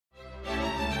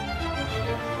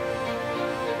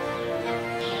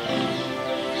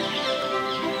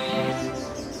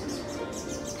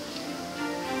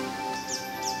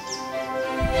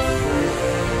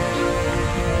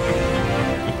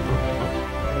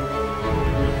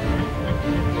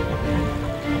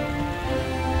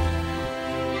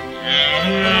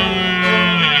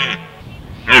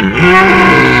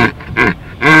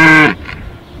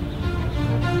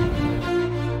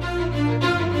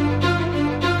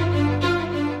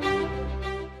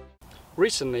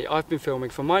Recently I've been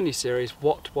filming for my new series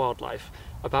What Wildlife,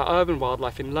 about urban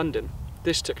wildlife in London.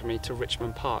 This took me to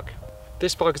Richmond Park.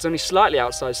 This park is only slightly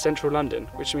outside central London,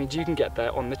 which means you can get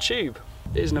there on the tube.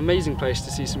 It is an amazing place to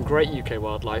see some great UK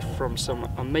wildlife, from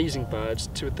some amazing birds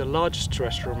to the largest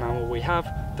terrestrial mammal we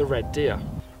have, the red deer.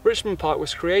 Richmond Park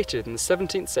was created in the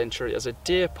 17th century as a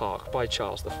deer park by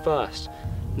Charles I.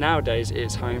 Nowadays it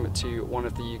is home to one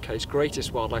of the UK's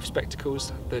greatest wildlife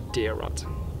spectacles, the deer rut.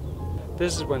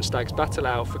 This is when stags battle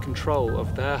out for control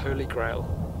of their holy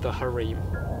grail, the harem.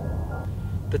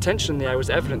 The tension in the air was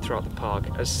evident throughout the park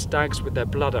as stags with their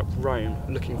blood up roam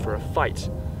looking for a fight.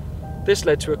 This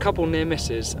led to a couple near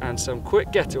misses and some quick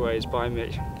getaways by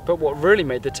me. But what really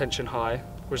made the tension high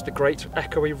was the great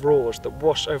echoey roars that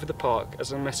washed over the park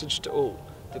as a message to all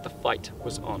that the fight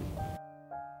was on.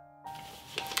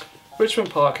 Richmond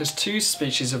Park has two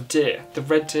species of deer, the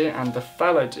red deer and the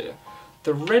fallow deer.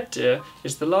 The red deer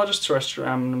is the largest terrestrial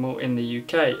animal in the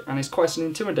UK and is quite an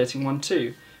intimidating one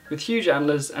too, with huge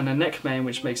antlers and a neck mane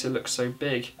which makes it look so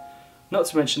big. Not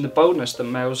to mention the boldness that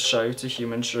males show to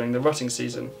humans during the rutting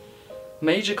season.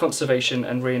 Major conservation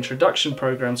and reintroduction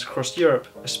programs across Europe,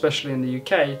 especially in the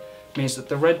UK, means that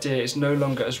the red deer is no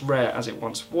longer as rare as it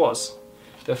once was.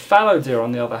 The fallow deer,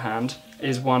 on the other hand,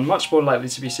 is one much more likely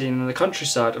to be seen in the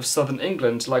countryside of southern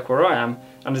England, like where I am,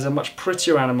 and is a much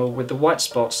prettier animal with the white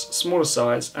spots, smaller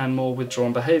size and more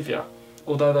withdrawn behaviour,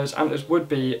 although those antlers would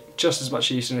be just as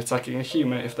much use in attacking a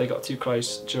human if they got too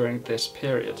close during this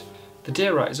period. The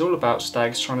deer rut is all about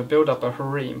stags trying to build up a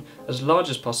harem as large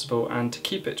as possible and to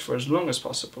keep it for as long as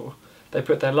possible. They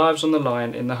put their lives on the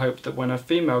line in the hope that when a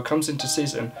female comes into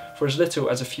season for as little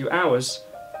as a few hours,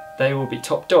 they will be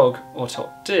top dog or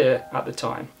top deer at the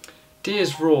time.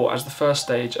 Deers roar as the first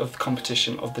stage of the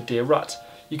competition of the deer rut.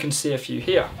 You can see a few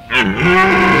here.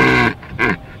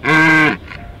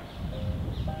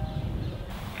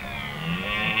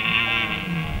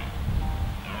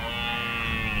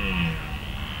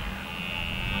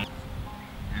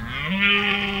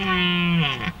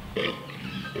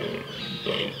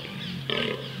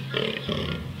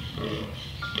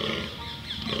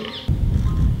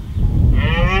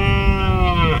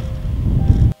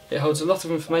 It holds a lot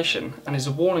of information and is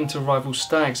a warning to rival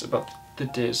stags about the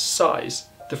deer's size.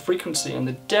 The frequency and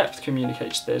the depth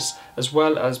communicates this, as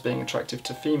well as being attractive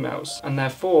to females, and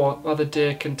therefore other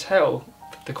deer can tell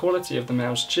the quality of the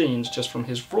male's genes just from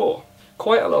his roar.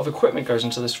 Quite a lot of equipment goes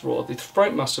into this roar. The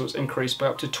throat muscles increase by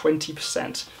up to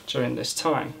 20% during this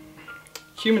time.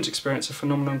 Humans experience a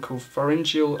phenomenon called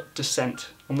pharyngeal descent.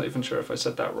 I'm not even sure if I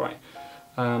said that right.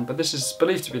 But this is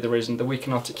believed to be the reason that we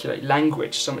can articulate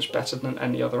language so much better than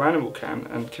any other animal can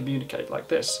and communicate like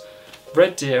this.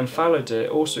 Red deer and fallow deer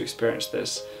also experience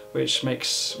this, which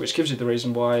gives you the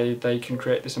reason why they can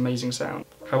create this amazing sound.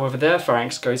 However, their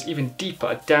pharynx goes even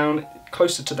deeper, down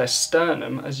closer to their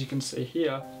sternum, as you can see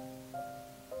here,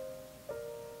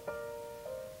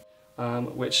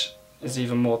 which is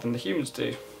even more than the humans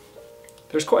do.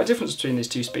 There's quite a difference between these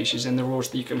two species in the roars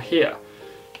that you can hear.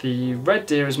 The red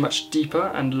deer is much deeper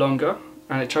and longer,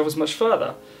 and it travels much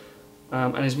further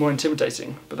and is more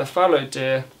intimidating, but the fallow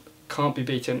deer can't be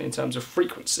beaten in terms of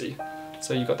frequency.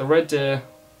 So you've got the red deer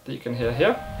that you can hear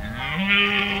here,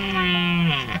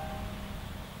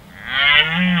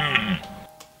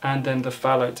 and then the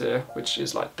fallow deer, which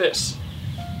is like this.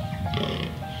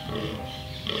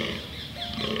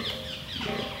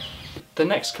 The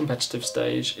next competitive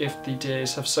stage, if the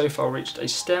deers have so far reached a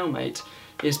stalemate,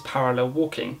 is parallel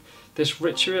walking. This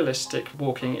ritualistic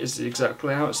walking is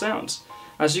exactly how it sounds.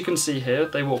 As you can see here,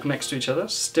 they walk next to each other,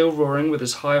 still roaring with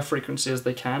as high a frequency as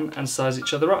they can, and size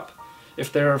each other up.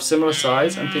 If they are of similar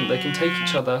size and think they can take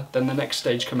each other, then the next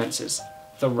stage commences,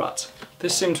 the rut.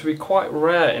 This seemed to be quite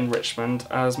rare in Richmond,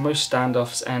 as most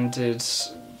standoffs ended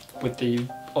with the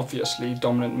obviously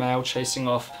dominant male chasing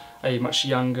off a much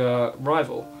younger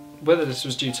rival. Whether this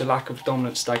was due to lack of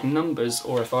dominant stag numbers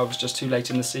or if I was just too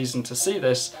late in the season to see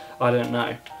this, I don't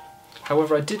know.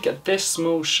 However, I did get this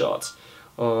small shot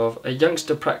of a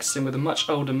youngster practicing with a much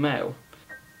older male.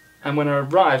 And when I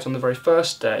arrived on the very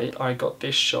first day, I got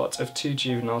this shot of two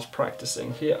juveniles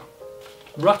practicing here.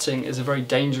 Rutting is a very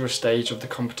dangerous stage of the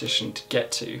competition to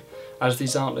get to, as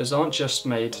these antlers aren't just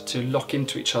made to lock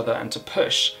into each other and to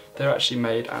push, they're actually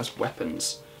made as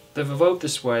weapons. They've evolved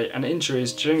this way, and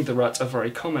injuries during the rut are very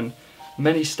common.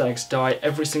 Many stags die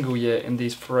every single year in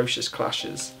these ferocious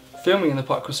clashes. Filming in the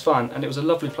park was fun, and it was a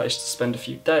lovely place to spend a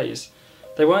few days.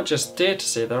 They weren't just deer to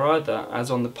see there either, as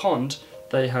on the pond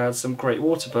they had some great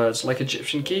water birds like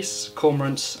Egyptian geese,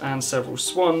 cormorants and several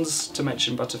swans, to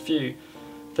mention but a few.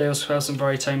 They also have some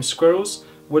very tame squirrels,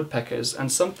 woodpeckers, and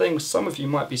something some of you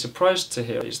might be surprised to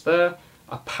hear is there,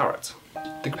 a parrot.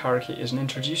 The parakeet is an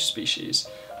introduced species,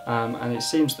 and it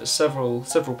seems that several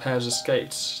pairs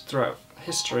escaped throughout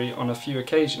history on a few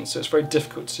occasions, so it's very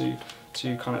difficult to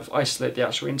kind of isolate the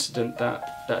actual incident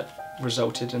that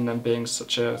resulted in them being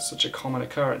such a common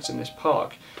occurrence in this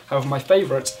park. However, my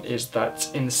favourite is that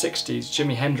in the 60s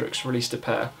Jimi Hendrix released a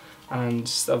pair, and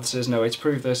obviously there's no way to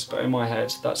prove this, but in my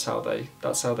head that's how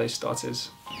they started.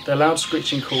 Their loud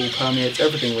screeching call permeates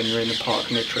everything when you're in the park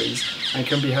near trees, and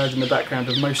can be heard in the background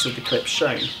of most of the clips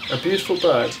shown. A beautiful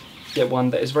bird, yet one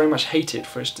that is very much hated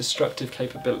for its destructive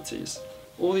capabilities.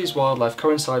 All these wildlife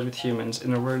coincide with humans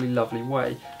in a really lovely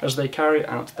way, as they carry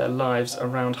out their lives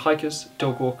around hikers,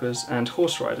 dog walkers and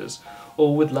horse riders,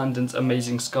 all with London's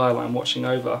amazing skyline watching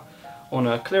over, on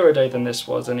a clearer day than this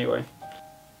was anyway.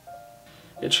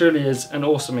 It truly is an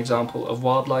awesome example of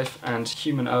wildlife and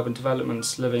human urban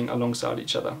developments living alongside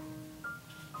each other.